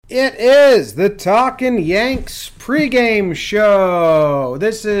It is the Talkin' Yanks pregame show.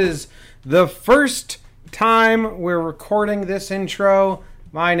 This is the first time we're recording this intro.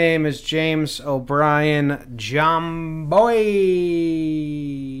 My name is James O'Brien Jomboy.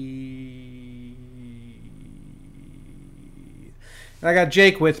 And I got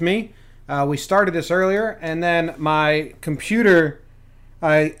Jake with me. We started this earlier, and then my computer,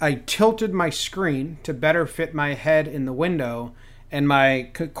 I tilted my screen to better fit my head in the window, and my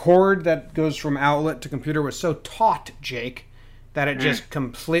cord that goes from outlet to computer was so taut, Jake, that it just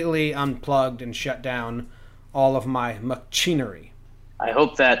completely unplugged and shut down all of my machinery. I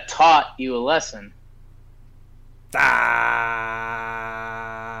hope that taught you a lesson. Are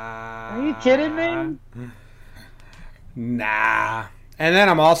you kidding me? Nah. And then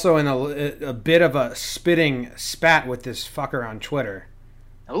I'm also in a bit of a spitting spat with this fucker on Twitter.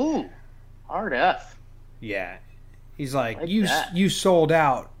 Ooh, hard F. Yeah. He's like, you sold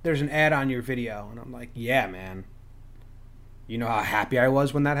out. There's an ad on your video. And I'm like, yeah, man. You know how happy I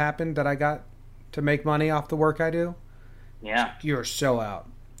was when that happened, that I got to make money off the work I do? Yeah. Like, you're so out.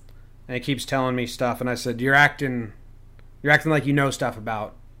 And he keeps telling me stuff, and I said, you're acting like you know stuff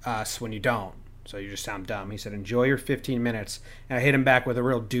about us when you don't. So you just sound dumb. He said, enjoy your 15 minutes. And I hit him back with a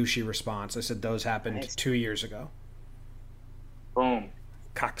real douchey response. I said, those happened 2 years ago. Boom.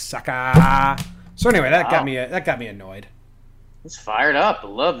 Cocksucker. So anyway, that got me annoyed. It's fired up. I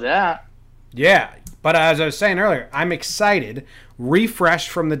love that. Yeah, but as I was saying earlier, I'm excited, refreshed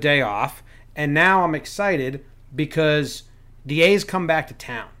from the day off, and now I'm excited because the A's come back to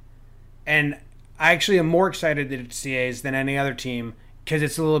town. And I actually am more excited that it's the A's than any other team because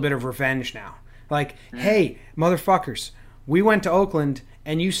it's a little bit of revenge now. Like, hey, motherfuckers, we went to Oakland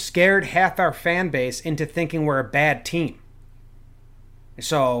and you scared half our fan base into thinking we're a bad team.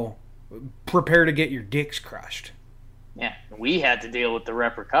 So prepare to get your dicks crushed. Yeah, we had to deal with the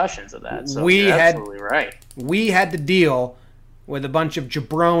repercussions of that. So you're absolutely right. We had to deal with a bunch of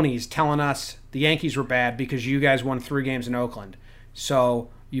jabronis telling us the Yankees were bad because you guys won 3 games in Oakland. So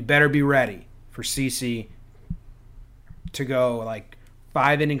you better be ready for CC to go like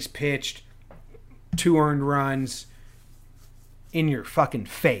 5 innings pitched, 2 earned runs in your fucking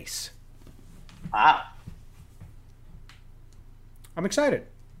face. Wow. I'm excited.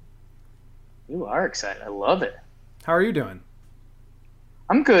 You are excited. I love it. How are you doing?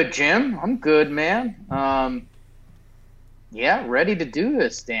 I'm good, Jim. I'm good, man. Yeah, ready to do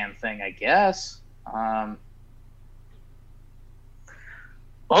this damn thing, I guess.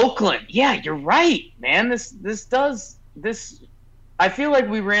 Oakland. Yeah, you're right, man. This I feel like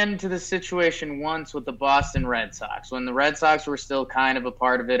we ran into this situation once with the Boston Red Sox. When the Red Sox were still kind of a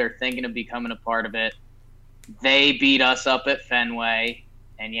part of it or thinking of becoming a part of it, they beat us up at Fenway,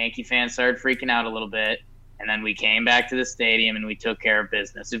 and Yankee fans started freaking out a little bit. And then we came back to the stadium and we took care of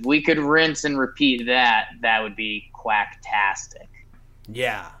business. If we could rinse and repeat that, that would be quacktastic.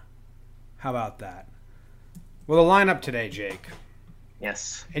 Yeah. How about that? Well, the lineup today, Jake.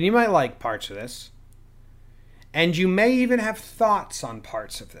 Yes. And you might like parts of this. And you may even have thoughts on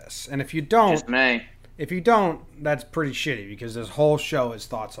parts of this. And if you don't... Just may. If you don't, that's pretty shitty because this whole show is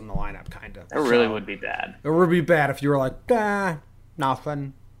thoughts on the lineup, kind of. It really would be bad. It would be bad if you were like,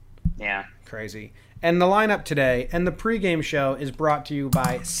 nothing. Yeah. Crazy. And the lineup today and the pregame show is brought to you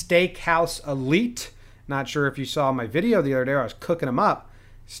by Steakhouse Elite. Not sure if you saw my video the other day. I was cooking them up.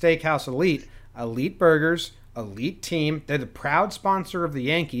 Steakhouse Elite. Elite burgers. Elite team. They're the proud sponsor of the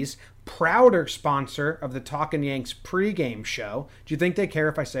Yankees. Prouder sponsor of the Talkin' Yanks pregame show. Do you think they care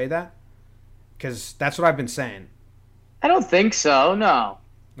if I say that? Because that's what I've been saying. I don't think so, no.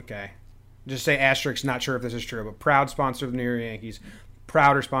 Okay. Just say asterisk, not sure if this is true, but proud sponsor of the New York Yankees.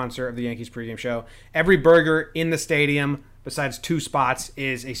 Prouder sponsor of the Yankees pregame show. Every burger in the stadium, besides 2 spots,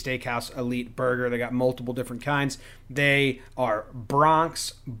 is a Steakhouse Elite burger. They got multiple different kinds. They are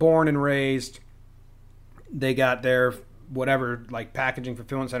Bronx, born and raised. They got their whatever, like packaging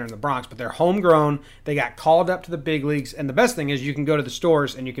fulfillment center in the Bronx, but they're homegrown. They got called up to the big leagues, and the best thing is you can go to the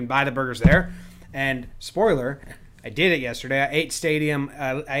stores and you can buy the burgers there. And spoiler, I did it yesterday. I ate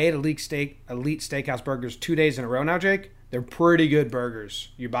Elite Steakhouse burgers 2 days in a row now, Jake. They're pretty good burgers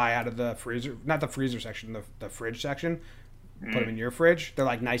you buy out of the freezer. Not the freezer section, the fridge section. Put them in your fridge. They're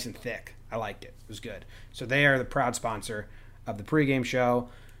like nice and thick. I liked it. It was good. So they are the proud sponsor of the pregame show.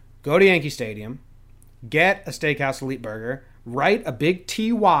 Go to Yankee Stadium. Get a Steakhouse Elite burger. Write a big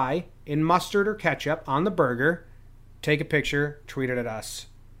TY in mustard or ketchup on the burger. Take a picture. Tweet it at us.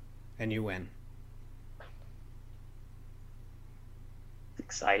 And you win.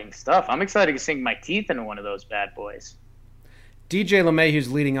 Exciting stuff. I'm excited to sink my teeth into one of those bad boys. DJ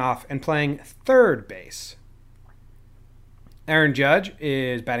LeMahieu's leading off and playing third base. Aaron Judge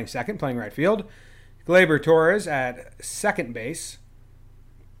is batting second, playing right field. Gleyber Torres at second base,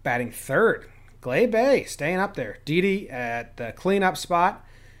 batting third. Gleyber staying up there. Didi at the cleanup spot.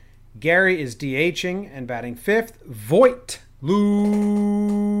 Gary is DHing and batting fifth. Luke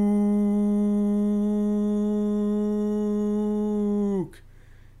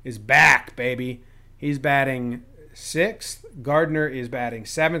is back, baby. He's batting sixth. Gardner is batting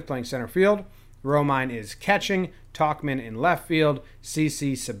seventh, playing center field. Romine is catching. Talkman in left field.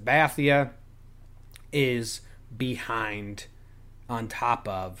 CC Sabathia is behind on top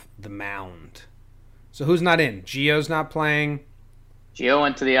of the mound. So who's not in? Gio's not playing. Gio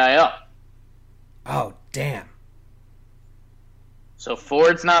went to the IL. Oh, damn. So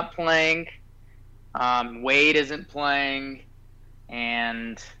Ford's not playing. Wade isn't playing.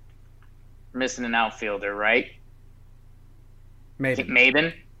 And we're missing an outfielder, right?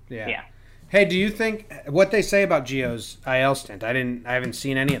 Maben? Yeah. Hey, do you think what they say about Gio's IL stint? I haven't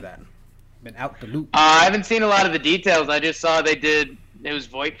seen any of that. Been out the loop. I haven't seen a lot of the details. I just saw it was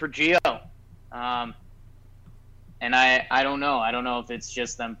Voit for Gio. And I don't know. I don't know if it's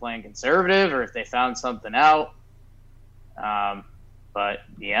just them playing conservative or if they found something out. But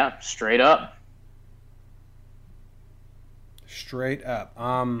yeah, straight up. Straight up.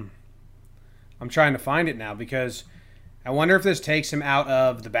 I'm trying to find it now because I wonder if this takes him out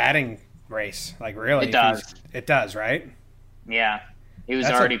of the batting race. Like, really? It does. It does, right? Yeah. He was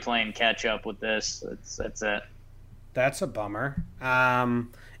already playing catch up with this. That's it. That's a bummer.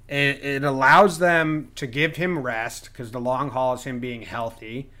 It allows them to give him rest because the long haul is him being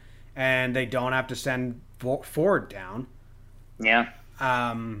healthy, and they don't have to send Ford down. Yeah.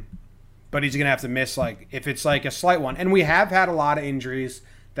 But he's going to have to miss, like, if it's like a slight one. And we have had a lot of injuries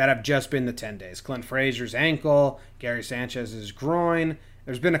that have just been the 10 days. Clint Frazier's ankle, Gary Sanchez's groin.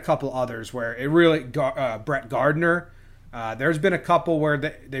 There's been a couple others where it really, Brett Gardner. There's been a couple where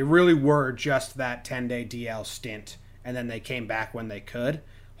they really were just that 10-day DL stint, and then they came back when they could.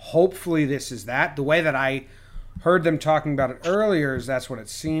 Hopefully this is that. The way that I heard them talking about it earlier is that's what it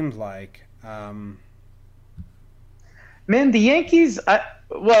seemed like. Man, the Yankees,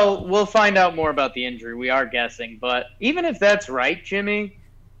 we'll find out more about the injury. We are guessing. But even if that's right, Jimmy,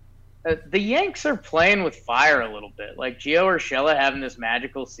 the Yanks are playing with fire a little bit. Like Gio Urshela having this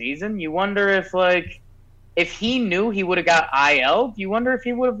magical season, you wonder if he knew he would have got IL'd, you wonder if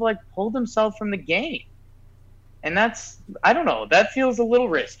he would have pulled himself from the game. And I don't know, that feels a little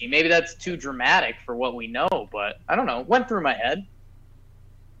risky. Maybe that's too dramatic for what we know, but I don't know. Went through my head.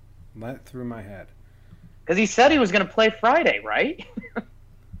 Because he said he was going to play Friday, right?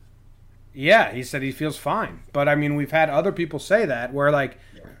 Yeah, he said he feels fine. But, I mean, we've had other people say that where,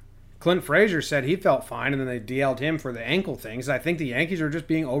 Clint Frazier said he felt fine, and then they DL'd him for the ankle things. I think the Yankees are just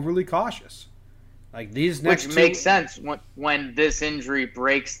being overly cautious. Which makes sense when this injury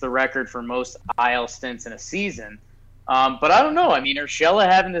breaks the record for most IL stints in a season. But I don't know. I mean, Urshela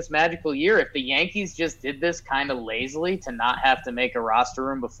having this magical year, if the Yankees just did this kind of lazily to not have to make a roster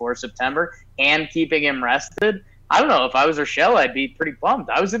room before September and keeping him rested, I don't know. If I was Urshela, I'd be pretty bummed.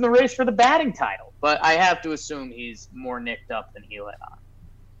 I was in the race for the batting title, but I have to assume he's more nicked up than he let on.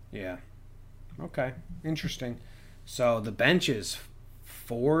 Yeah. Okay. Interesting. So the bench is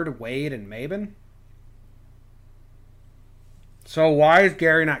Ford, Wade, and Maben? So why is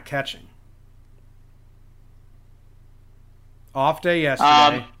Gary not catching? Off day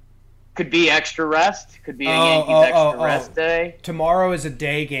yesterday. Could be extra rest. Could be a Yankees extra rest day. Tomorrow is a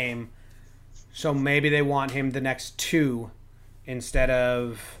day game, so maybe they want him the next two instead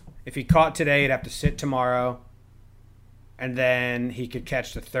of... If he caught today, he'd have to sit tomorrow, and then he could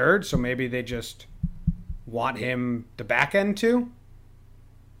catch the third, so maybe they just want him the back end too?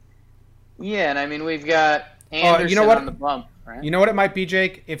 Yeah, and I mean, we've got Anderson on the bump. Right. You know what it might be,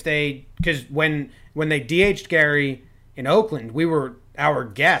 Jake? Because when they DH'd Gary in Oakland, our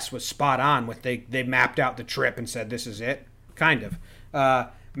guess was spot on. They mapped out the trip and said this is it, kind of.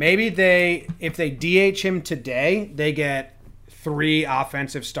 Maybe if they DH him today, they get 3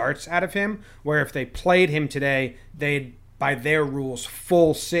 offensive starts out of him. Where if they played him today, they'd by their rules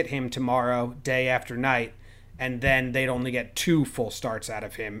full sit him tomorrow, day after night, and then they'd only get 2 full starts out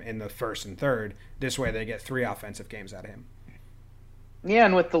of him in the first and third. This way, they get 3 offensive games out of him. Yeah,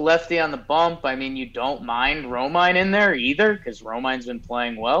 and with the lefty on the bump, I mean, you don't mind Romine in there either because Romine's been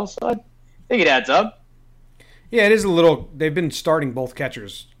playing well, so I think it adds up. Yeah, it is a little... They've been starting both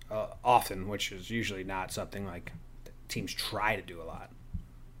catchers often, which is usually not something teams try to do a lot.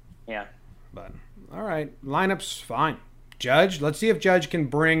 Yeah. But, all right, lineup's fine. Judge, let's see if Judge can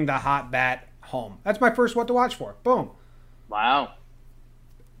bring the hot bat home. That's my first what to watch for. Boom. Wow.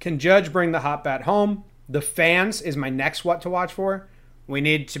 Can Judge bring the hot bat home? The fans is my next what to watch for. We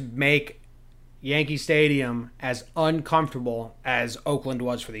need to make Yankee Stadium as uncomfortable as Oakland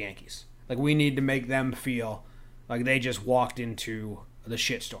was for the Yankees. Like, we need to make them feel like they just walked into the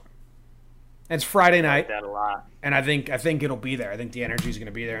shitstorm. It's Friday night, I like that a lot. and I think it'll be there. I think the energy is going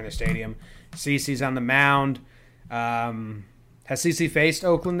to be there in the stadium. CeCe's on the mound. Has CeCe faced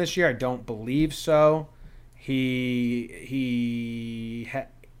Oakland this year? I don't believe so. He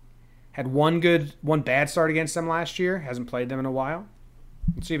had one bad start against them last year. Hasn't played them in a while.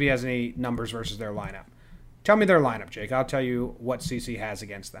 Let's see if he has any numbers versus their lineup. Tell me their lineup, Jake. I'll tell you what CeCe has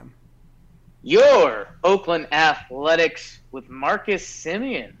against them. Your Oakland Athletics with Marcus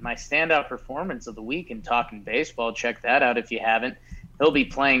Semien, my standout performance of the week in Talking Baseball. Check that out if you haven't. He'll be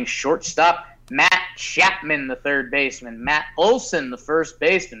playing shortstop. Matt Chapman, the third baseman. Matt Olson, the first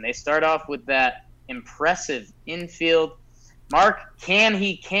baseman. They start off with that impressive infield. Mark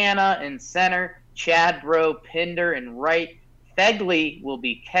Canna in center. Chad Bro Pinder in right. Fegley will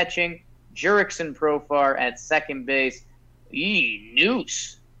be catching. Jurickson Profar at second base.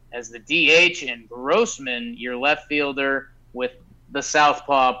 Noose as the DH, and Grossman, your left fielder, with the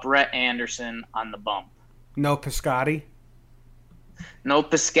southpaw Brett Anderson on the bump. No Piscotti. No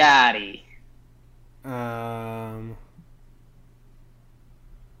Piscotti.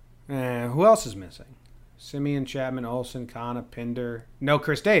 Who else is missing? Semien, Chapman, Olson, Kana, Pinder. No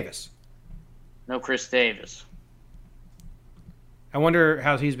Chris Davis. No Chris Davis. I wonder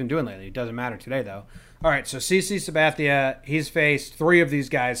how he's been doing lately. It doesn't matter today, though. All right, so CeCe Sabathia, he's faced three of these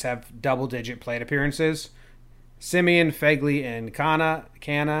guys have double-digit plate appearances. Semien, Fegley, and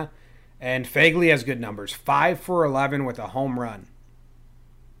Kana. And Fegley has good numbers. 5 for 11 with a home run.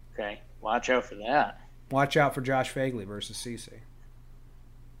 Okay, watch out for that. Watch out for Josh Fegley versus CeCe.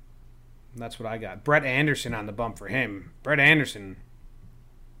 That's what I got. Brett Anderson on the bump for him. Brett Anderson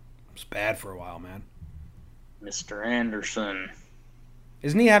was bad for a while, man. Mr. Anderson.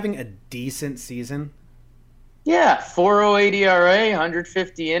 Isn't he having a decent season? Yeah, 4.08 ERA,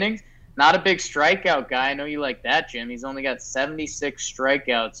 150 innings. Not a big strikeout guy. I know you like that, Jim. He's only got 76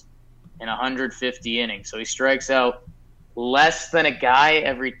 strikeouts in 150 innings. So he strikes out less than a guy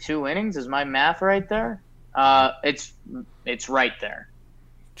every 2 innings. Is my math right there? It's right there.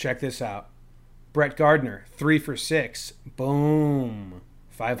 Check this out. Brett Gardner, 3 for 6. Boom.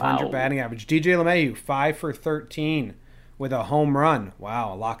 500 batting average. DJ LeMahieu, 5 for 13 with a home run.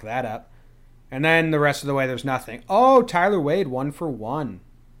 Wow, lock that up. And then the rest of the way, there's nothing. Oh, Tyler Wade, 1 for 1.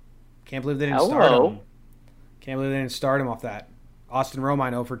 Can't believe they didn't start him. Can't believe they didn't start him off that. Austin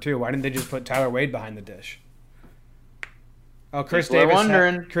Romine, 0 for 2. Why didn't they just put Tyler Wade behind the dish? Oh, Chris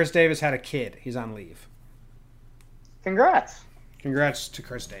Davis had a kid. He's on leave. Congrats. Congrats to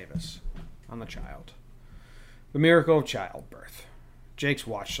Chris Davis on the child. The miracle of childbirth. Jake's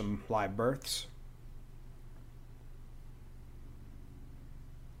watched some live births.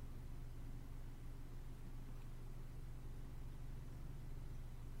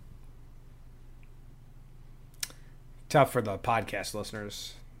 Tough for the podcast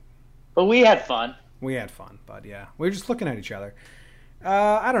listeners. But we had fun. We had fun, but yeah. We were just looking at each other.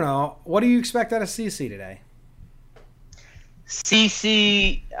 I don't know. What do you expect out of CeCe today?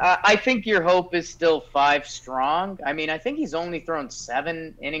 CeCe, I think your hope is still 5 strong. I mean, I think he's only thrown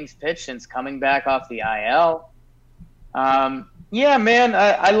 7 innings pitched since coming back off the IL. Yeah, man,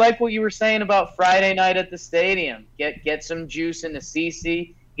 I like what you were saying about Friday night at the stadium. Get some juice into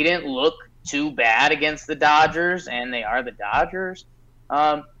CeCe. He didn't look too bad against the Dodgers, and they are the Dodgers.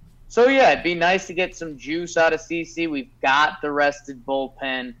 So, yeah, it'd be nice to get some juice out of CeCe. We've got the rested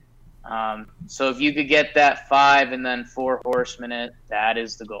bullpen. So if you could get that 5 and then 4 horsemen it, that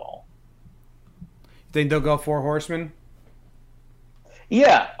is the goal. Think they'll go 4 horsemen?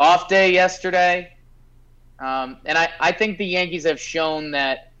 Yeah, off day yesterday. And I think the Yankees have shown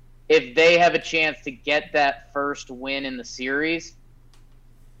that if they have a chance to get that first win in the series,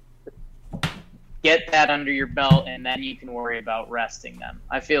 get that under your belt, and then you can worry about resting them.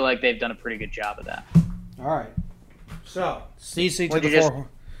 I feel like they've done a pretty good job of that. All right. So, CeCe to the 4.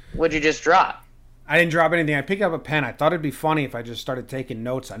 What'd you just drop? I didn't drop anything. I picked up a pen. I thought it'd be funny if I just started taking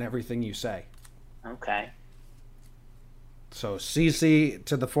notes on everything you say. Okay. So, CeCe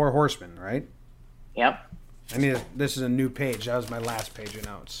to the 4 horsemen, right? Yep. This is a new page. That was my last page of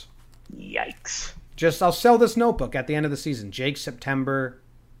notes. Yikes. I'll sell this notebook at the end of the season. Jake's September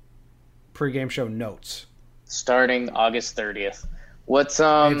pregame show notes. Starting August 30th. What's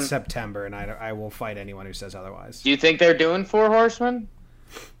It's September, and I will fight anyone who says otherwise. Do you think they're doing 4 horsemen?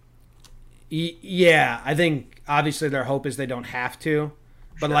 Yeah, I think obviously their hope is they don't have to.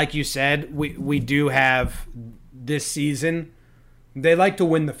 But like you said, we do have this season They like to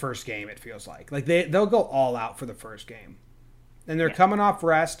win the first game, it feels like. Like they'll go all out for the first game. And they're coming off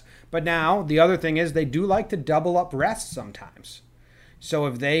rest. But now, the other thing is they do like to double up rest sometimes. So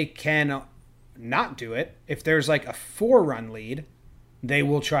if they can not do it, if there's like a 4-run lead, they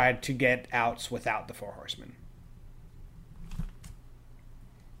will try to get outs without the 4 horsemen.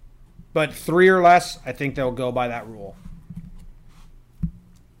 But 3 or less, I think they'll go by that rule.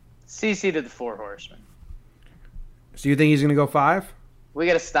 CC to the 4 horsemen. So you think he's going to go 5? We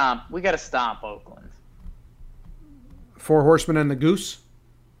got to stomp. We got to stomp Oakland. 4 horsemen and the goose?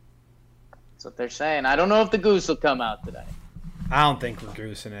 That's what they're saying. I don't know if the goose will come out today. I don't think we're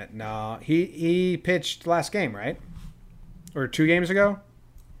goosing it. No. He pitched last game, right? Or 2 games ago?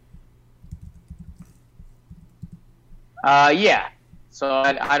 Yeah. So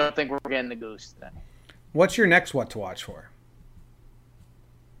I don't think we're getting the goose today. What's your next what to watch for?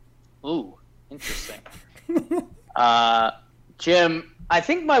 Ooh, interesting. Jim, I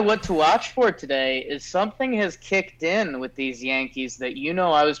think my what to watch for today is something has kicked in with these Yankees that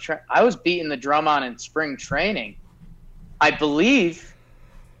I was beating the drum on in spring training. I believe,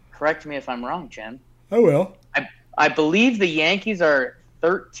 correct me if I'm wrong, Jim. I will. I believe the Yankees are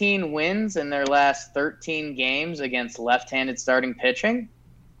 13 wins in their last 13 games against left-handed starting pitching.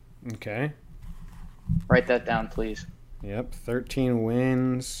 Okay. Write that down, please. Yep, 13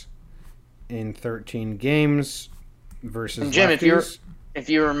 wins in 13 games versus and Jim, lefties. if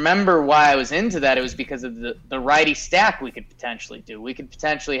you remember why I was into that, it was because of the righty stack we could potentially do. We could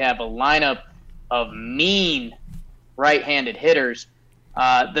potentially have a lineup of mean right-handed hitters.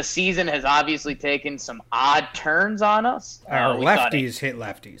 The season has obviously taken some odd turns on us. Our lefties hit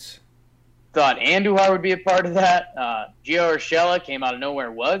lefties. Thought Andujar would be a part of that. Gio Urshela came out of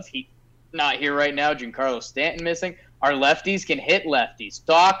nowhere. He not here right now. Giancarlo Stanton missing. Our lefties can hit lefties.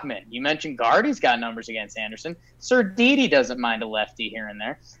 Stockman, you mentioned Guardy's got numbers against Anderson. Sir Didi doesn't mind a lefty here and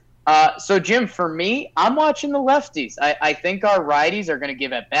there. So, Jim, for me, I'm watching the lefties. I think our righties are going to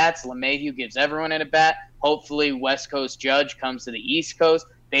give at-bats. LeMahieu gives everyone an at-bat. Hopefully, West Coast Judge comes to the East Coast.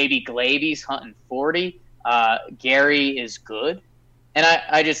 Baby Glavy's hunting 40. Gary is good. And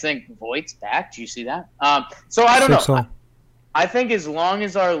I just think Voigt's back. Do you see that? So, I don't know. I think as long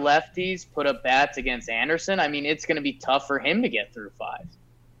as our lefties put up bats against Anderson, I mean, it's going to be tough for him to get through 5.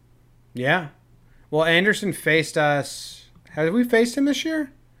 Yeah. Well, Anderson faced us. Have we faced him this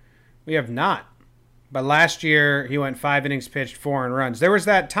year? We have not. But last year, he went 5 innings pitched, 4 earned runs. There was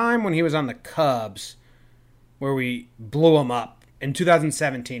that time when he was on the Cubs where we blew him up. In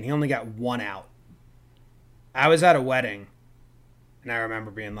 2017, he only got 1 out. I was at a wedding, and I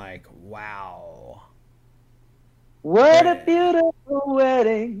remember being like, wow. What a beautiful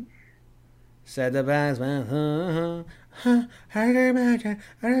wedding. Said the batsman, I can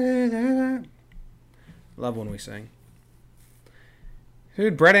imagine. Love when we sing.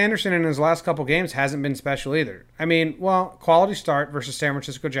 Dude, Brett Anderson in his last couple games hasn't been special either. I mean, well, quality start versus San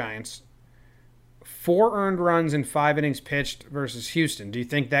Francisco Giants. 4 earned runs in 5 innings pitched versus Houston. Do you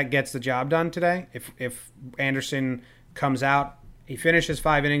think that gets the job done today? If Anderson comes out, he finishes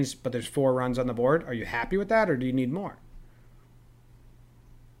 5 innings, but there's 4 runs on the board. Are you happy with that, or do you need more?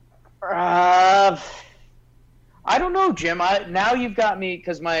 I don't know, Jim. Now you've got me,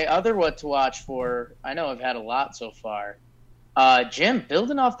 because my other what to watch for, I know I've had a lot so far. Jim,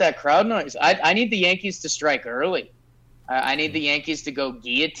 building off that crowd noise, I need the Yankees to strike early. I need the Yankees to go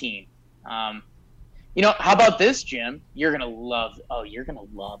guillotine. How about this, Jim? You're going to love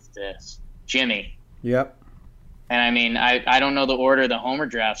this. Jimmy. Yep. And I mean, I don't know the order of the homer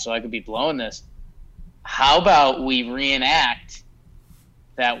draft, so I could be blowing this. How about we reenact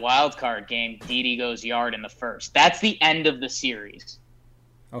that wild card game, Didi goes yard in the first? That's the end of the series.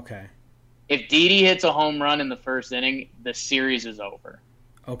 Okay. If Didi hits a home run in the first inning, the series is over.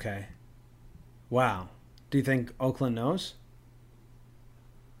 Okay. Wow. Do you think Oakland knows?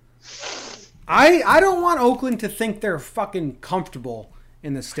 I don't want Oakland to think they're fucking comfortable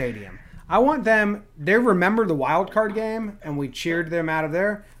in the stadium. I want them, they remember the wild card game, and we cheered them out of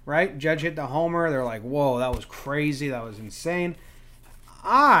there, right? Judge hit the homer. They're like, whoa, that was crazy. That was insane.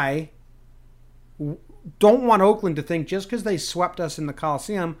 I don't want Oakland to think just because they swept us in the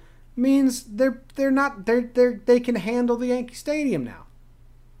Coliseum means they can handle the Yankee Stadium now.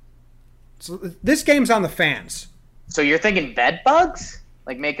 So this game's on the fans. So you're thinking bed bugs?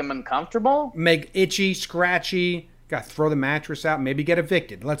 Like make them uncomfortable? Make itchy, scratchy. Got to throw the mattress out. Maybe get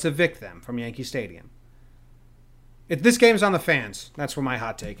evicted. Let's evict them from Yankee Stadium. If this game's on the fans, that's where my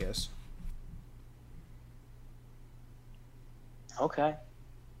hot take is. Okay.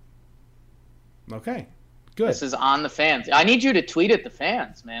 Okay. Good. This is on the fans. I need you to tweet at the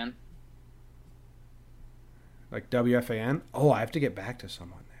fans, man. Like WFAN? Oh, I have to get back to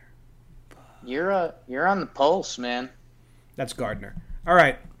someone there. You're on the pulse, man. That's Gardner. All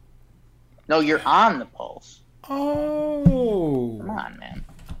right. No, you're on the pulse. Oh. Come on, man.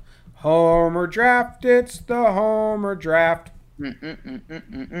 Homer draft. It's the Homer draft.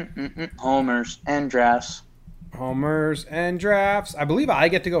 Homers and drafts. Homers and drafts. I believe I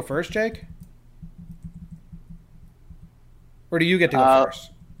get to go first, Jake. Or do you get to go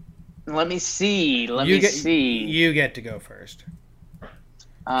first? Let me see. Let me see. You get to go first.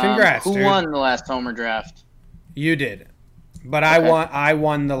 Congrats, Who dude. won the last Homer draft? You did. But Okay. I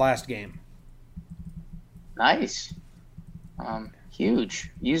won the last game. Nice.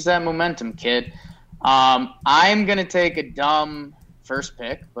 Huge. Use that momentum, kid. I'm going to take a dumb first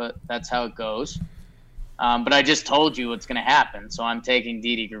pick, but that's how it goes. But I just told you what's going to happen, so I'm taking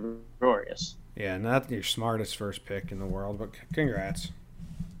Didi Gregorius. Yeah, not your smartest first pick in the world, but congrats.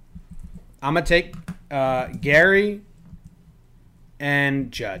 I'm going to take Gary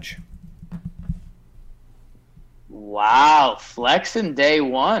and Judge. Wow. Flexing day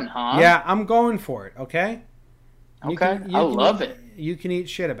one, huh? Yeah, I'm going for it, okay? Okay. I love it. You can eat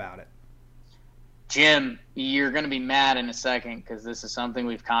shit about it. Jim, you're going to be mad in a second because this is something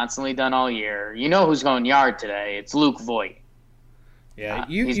we've constantly done all year. You know who's going yard today. It's Luke Voigt. Yeah,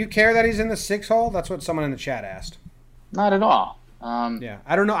 you care that he's in the 6 hole? That's what someone in the chat asked. Not at all. Yeah,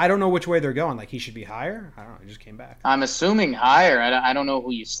 I don't know. I don't know which way they're going. Like, he should be higher? I don't know. He just came back. I'm assuming higher. I don't know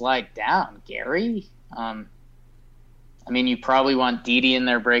who you slide down. Gary? I mean, you probably want Didi in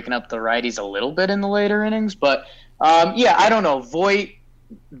there breaking up the righties a little bit in the later innings. But, yeah, I don't know. Voigt,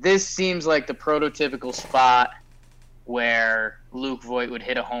 this seems like the prototypical spot where Luke Voigt would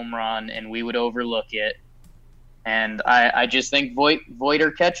hit a home run and we would overlook it. And I just think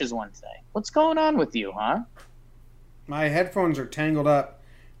Voiter catches one today. What's going on with you, huh? My headphones are tangled up.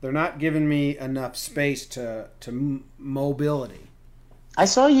 They're not giving me enough space to mobility. I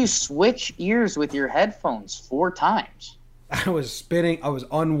saw you switch ears with your headphones 4 times. I was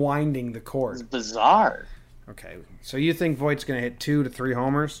unwinding the cord. It's bizarre. Okay, so you think Voigt's going to hit 2 to 3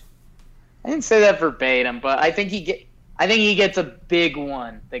 homers? I didn't say that verbatim, but I think he gets a big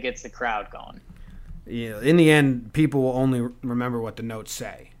one that gets the crowd going. Yeah, in the end, people will only remember what the notes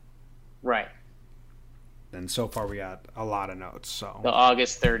say. Right. And so far, we got a lot of notes. So the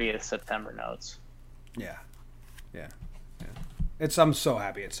August 30th, September notes. Yeah. I'm so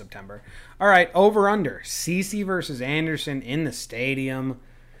happy it's September. All right, over under. CeCe versus Anderson in the stadium.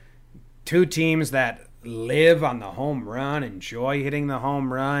 2 teams that live on the home run, enjoy hitting the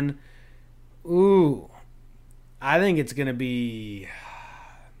home run. Ooh, I think it's going to be...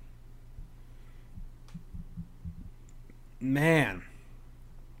 Man.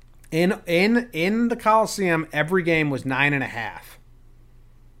 In the Coliseum, every game was 9.5.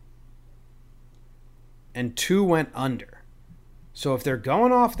 And 2 went under. So if they're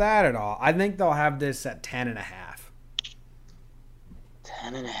going off that at all, I think they'll have this at 10.5.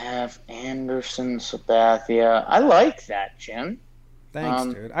 10.5, Anderson, Sabathia. I like that, Jim.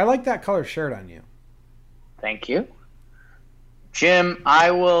 Thanks, dude. I like that color shirt on you. Thank you. Jim,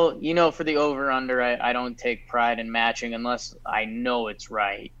 I will, for the over-under, I don't take pride in matching unless I know it's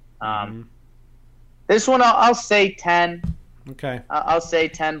right. This one, I'll say 10. Okay. I'll say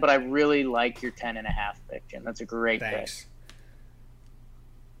 10, but I really like your 10.5 pick, Jim. That's a great pick.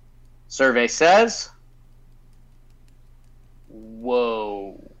 Survey says,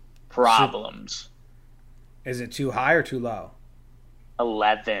 whoa, problems. Is it too high or too low?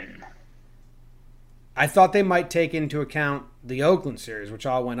 11. I thought they might take into account the Oakland series, which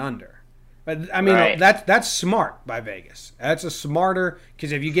all went under. But, I mean, right. That's smart by Vegas. That's a smarter,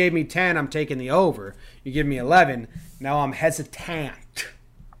 because if you gave me 10, I'm taking the over. You give me 11, now I'm hesitant.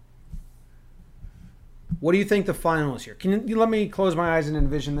 What do you think the final is here? Can you let me close my eyes and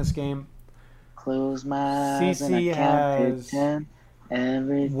envision this game? Close my eyes and CeCe I count has to 10.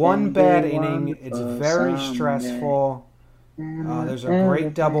 Everything one bad they inning. want It's for very someday. stressful. There's a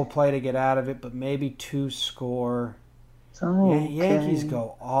great double play to get out of it, but maybe 2 score. Okay. Yankees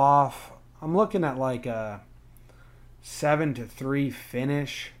go off. I'm looking at like a 7-3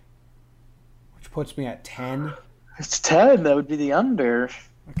 finish, which puts me at 10. It's 10. That would be the under.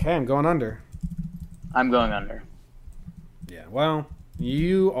 Okay, I'm going under. I'm going under. Yeah, well,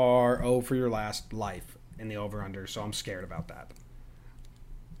 you are 0 for your last life in the over-under, so I'm scared about that.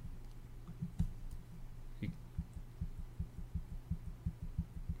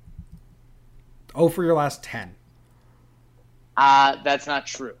 0 for your last 10. That's not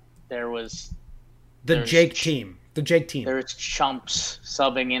true. There's Jake team. The Jake team. There's chumps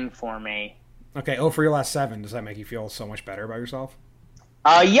subbing in for me. Okay, 0 for your last 7. Does that make you feel so much better about yourself?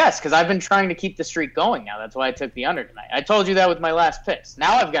 Yes, because I've been trying to keep the streak going now. That's why I took the under tonight. I told you that with my last picks.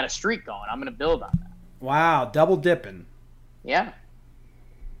 Now I've got a streak going. I'm going to build on that. Wow, double dipping. Yeah.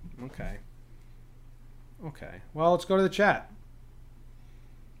 Okay. Well, let's go to the chat.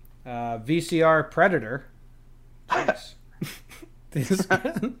 VCR Predator. Jeez.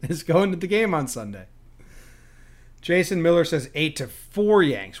 is going to the game on Sunday. Jason Miller says 8-4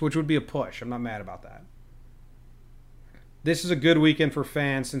 Yanks, which would be a push. I'm not mad about that. This is a good weekend for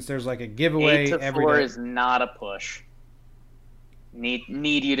fans since there's like a giveaway every day. 8-4 is not a push.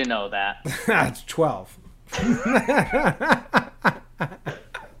 Need you to know that. It's 12.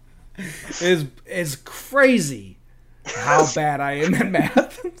 It's crazy how bad I am at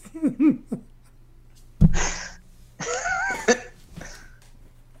math.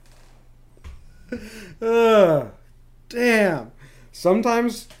 Damn.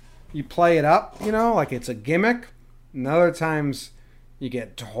 Sometimes you play it up, like it's a gimmick. And other times you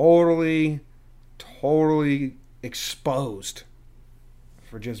get totally exposed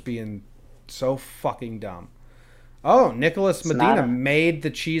for just being so fucking dumb. Oh, Nicholas Medina made the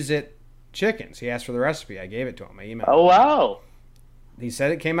Cheez-It chickens. He asked for the recipe. I gave it to him. I emailed him. Oh, wow. He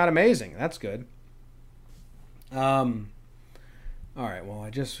said it came out amazing. That's good. All right, well, I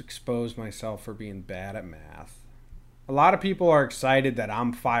just exposed myself for being bad at math. A lot of people are excited that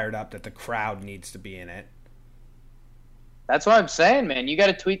I'm fired up that the crowd needs to be in it. That's what I'm saying, man. You got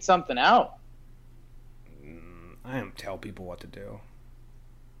to tweet something out. I don't tell people what to do.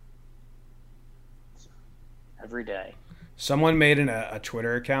 Every day. Someone made a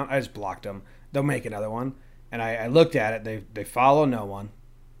Twitter account. I just blocked them. They'll make another one. And I looked at it. They follow no one.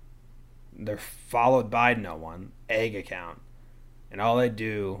 They're followed by no one. Egg account. And all they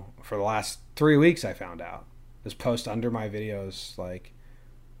do for the last 3 weeks, I found out, is post under my videos like,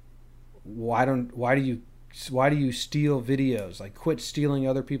 why do you steal videos? Like, quit stealing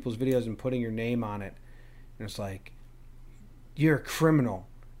other people's videos and putting your name on it. And it's like, you're a criminal.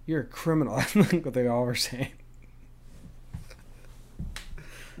 You're a criminal. That's like what they all were saying.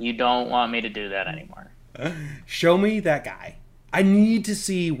 You don't want me to do that anymore. Show me that guy. I need to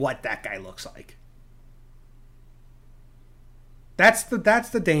see what that guy looks like. That's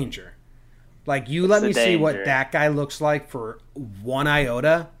the danger. Like, you let me see what that guy looks like for 1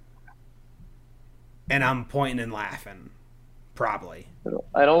 iota, and I'm pointing and laughing. Probably.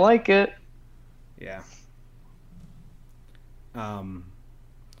 I don't like it. Yeah.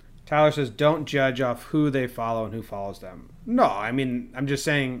 Tyler says, don't judge off who they follow and who follows them. No, I mean, I'm just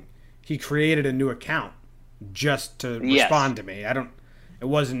saying he created a new account just to respond to me. It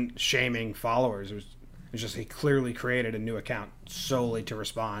wasn't shaming followers. It was just he clearly created a new account solely to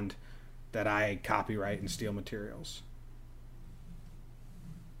respond that I copyright and steal materials.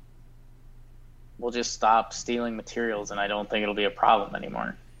 We'll just stop stealing materials, and I don't think it'll be a problem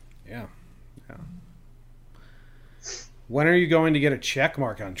anymore. Yeah. When are you going to get a check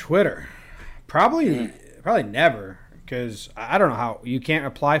mark on Twitter? Probably never, because I don't know how. You can't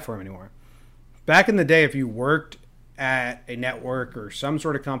apply for them anymore. Back in the day, if you worked at a network or some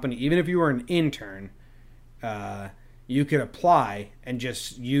sort of company, even if you were an intern, you could apply and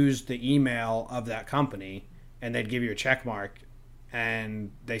just use the email of that company, and they'd give you a check mark.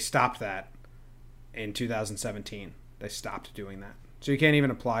 And they stopped that in 2017. They stopped doing that. So you can't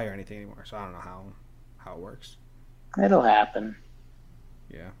even apply or anything anymore. So I don't know how it works. It'll happen.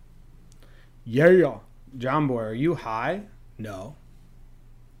 Yeah. Yeah. John Boy, are you high? No.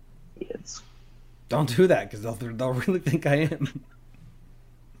 Yes. Don't do that, because they'll really think I am.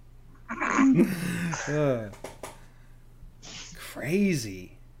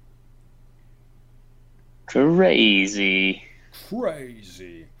 Crazy.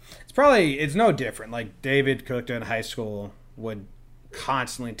 It's no different. Like, David Cook in high school would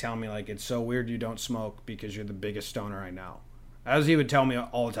constantly tell me, like, it's so weird you don't smoke because you're the biggest stoner I know. As he would tell me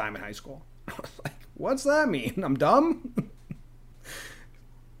all the time in high school. I was like, what's that mean? I'm dumb?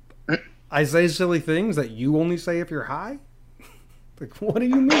 I say silly things that you only say if you're high? Like, what do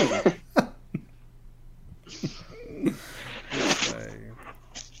you mean?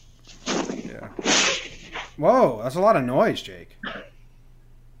 Yeah. Whoa, that's a lot of noise, Jake.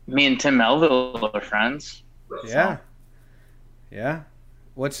 Me and Tim Melville are friends. Yeah. So. Yeah.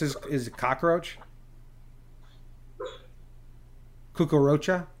 What's is it cockroach?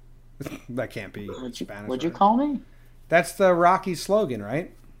 Cucaracha? That can't be Spanish. What'd you call me? That's the Rocky slogan,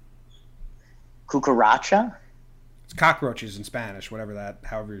 right? Cucaracha? It's cockroaches in Spanish,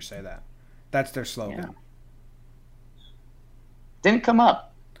 however you say that. That's their slogan. Yeah. Didn't come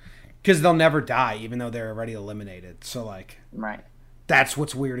up. Because they'll never die, even though they're already eliminated. So, like, right. That's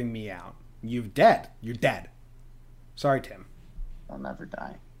what's weirding me out. You're dead. Sorry, Tim. They'll never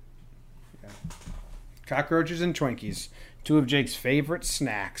die. Yeah. Cockroaches and Twinkies. Two of Jake's favorite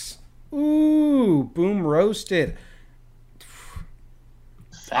snacks. Ooh, boom roasted.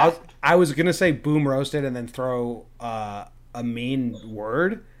 I was going to say boom roasted and then throw a mean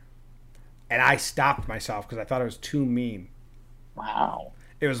word. And I stopped myself because I thought it was too mean. Wow.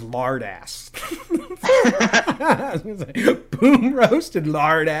 It was lard ass. I was going to say boom roasted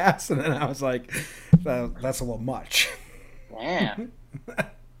lard ass. And then I was like, that's a little much. Man.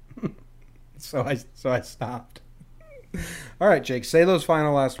 So I stopped. All right, Jake, say those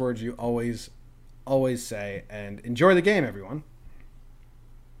final last words you always say, and enjoy the game, everyone.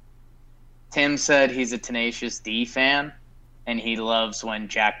 Tim said he's a Tenacious D fan, and he loves when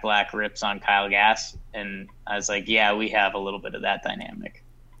Jack Black rips on Kyle Gass. And I was like, yeah, we have a little bit of that dynamic.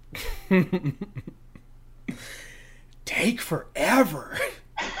 Take forever.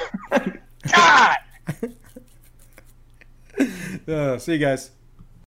 God! See you guys.